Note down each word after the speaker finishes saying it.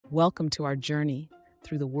Welcome to our journey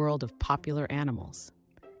through the world of popular animals.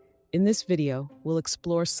 In this video, we'll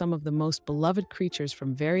explore some of the most beloved creatures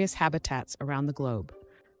from various habitats around the globe.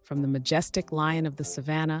 From the majestic lion of the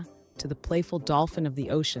savanna to the playful dolphin of the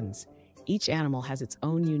oceans, each animal has its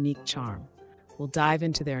own unique charm. We'll dive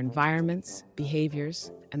into their environments,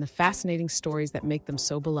 behaviors, and the fascinating stories that make them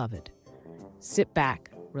so beloved. Sit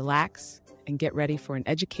back, relax, and get ready for an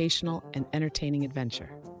educational and entertaining adventure.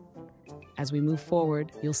 As we move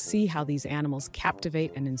forward, you'll see how these animals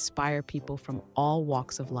captivate and inspire people from all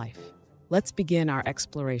walks of life. Let's begin our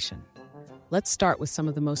exploration. Let's start with some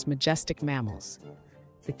of the most majestic mammals.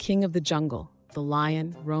 The king of the jungle, the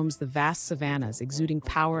lion, roams the vast savannas, exuding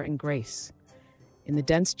power and grace. In the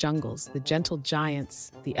dense jungles, the gentle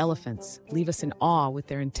giants, the elephants, leave us in awe with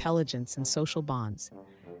their intelligence and social bonds.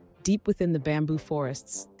 Deep within the bamboo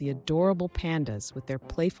forests, the adorable pandas, with their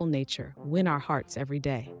playful nature, win our hearts every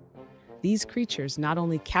day. These creatures not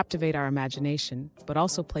only captivate our imagination, but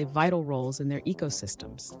also play vital roles in their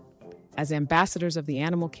ecosystems. As ambassadors of the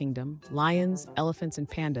animal kingdom, lions, elephants, and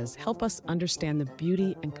pandas help us understand the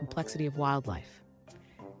beauty and complexity of wildlife.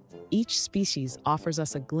 Each species offers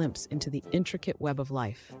us a glimpse into the intricate web of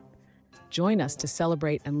life. Join us to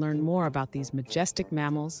celebrate and learn more about these majestic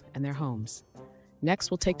mammals and their homes.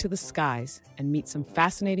 Next, we'll take to the skies and meet some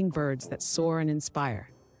fascinating birds that soar and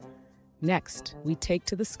inspire. Next, we take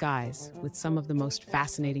to the skies with some of the most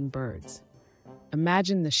fascinating birds.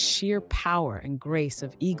 Imagine the sheer power and grace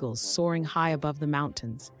of eagles soaring high above the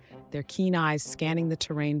mountains, their keen eyes scanning the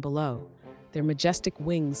terrain below, their majestic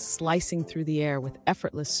wings slicing through the air with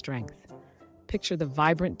effortless strength. Picture the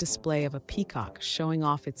vibrant display of a peacock showing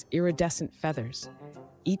off its iridescent feathers,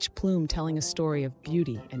 each plume telling a story of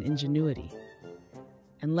beauty and ingenuity.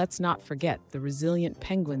 And let's not forget the resilient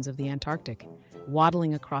penguins of the Antarctic,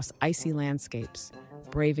 waddling across icy landscapes,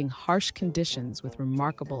 braving harsh conditions with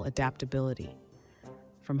remarkable adaptability.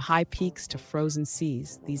 From high peaks to frozen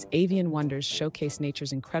seas, these avian wonders showcase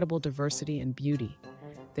nature's incredible diversity and beauty.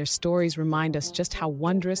 Their stories remind us just how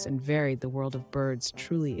wondrous and varied the world of birds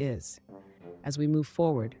truly is. As we move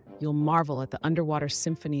forward, you'll marvel at the underwater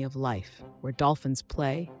symphony of life, where dolphins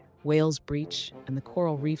play, whales breach, and the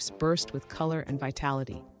coral reefs burst with color and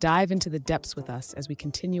vitality. Dive into the depths with us as we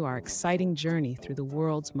continue our exciting journey through the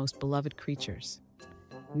world's most beloved creatures.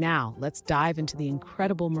 Now, let's dive into the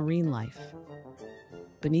incredible marine life.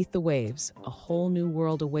 Beneath the waves, a whole new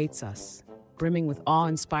world awaits us, brimming with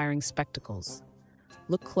awe-inspiring spectacles.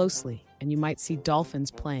 Look closely, and you might see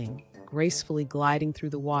dolphins playing, gracefully gliding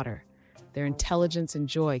through the water, their intelligence and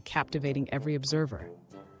joy captivating every observer.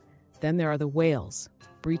 Then there are the whales,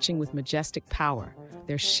 breaching with majestic power,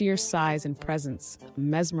 their sheer size and presence a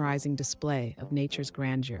mesmerizing display of nature's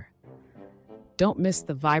grandeur. Don't miss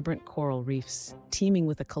the vibrant coral reefs, teeming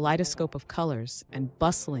with a kaleidoscope of colors and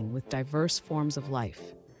bustling with diverse forms of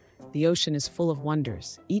life. The ocean is full of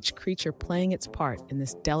wonders, each creature playing its part in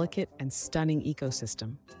this delicate and stunning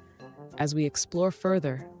ecosystem. As we explore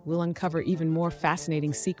further, we'll uncover even more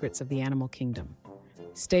fascinating secrets of the animal kingdom.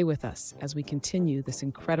 Stay with us as we continue this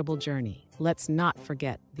incredible journey. Let's not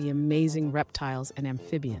forget the amazing reptiles and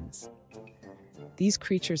amphibians. These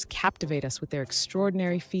creatures captivate us with their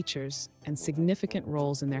extraordinary features and significant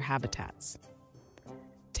roles in their habitats.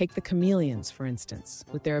 Take the chameleons, for instance,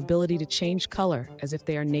 with their ability to change color as if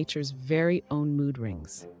they are nature's very own mood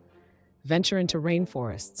rings. Venture into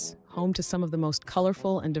rainforests, home to some of the most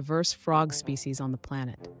colorful and diverse frog species on the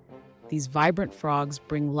planet. These vibrant frogs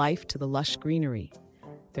bring life to the lush greenery,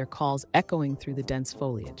 their calls echoing through the dense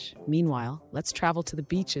foliage. Meanwhile, let's travel to the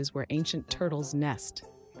beaches where ancient turtles nest.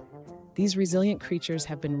 These resilient creatures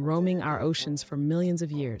have been roaming our oceans for millions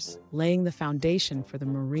of years, laying the foundation for the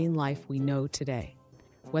marine life we know today.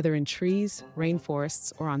 Whether in trees,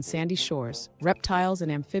 rainforests, or on sandy shores, reptiles and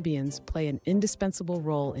amphibians play an indispensable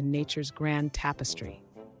role in nature's grand tapestry.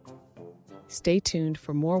 Stay tuned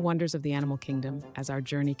for more wonders of the animal kingdom as our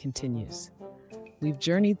journey continues. We've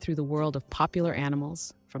journeyed through the world of popular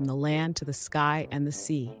animals, from the land to the sky and the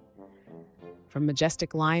sea. From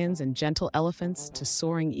majestic lions and gentle elephants to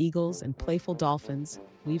soaring eagles and playful dolphins,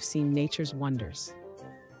 we've seen nature's wonders.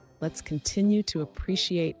 Let's continue to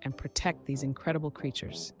appreciate and protect these incredible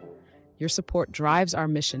creatures. Your support drives our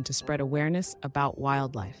mission to spread awareness about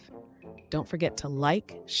wildlife. Don't forget to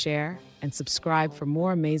like, share, and subscribe for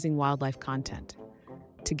more amazing wildlife content.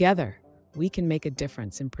 Together, we can make a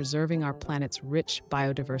difference in preserving our planet's rich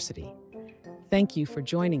biodiversity. Thank you for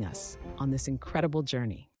joining us on this incredible journey.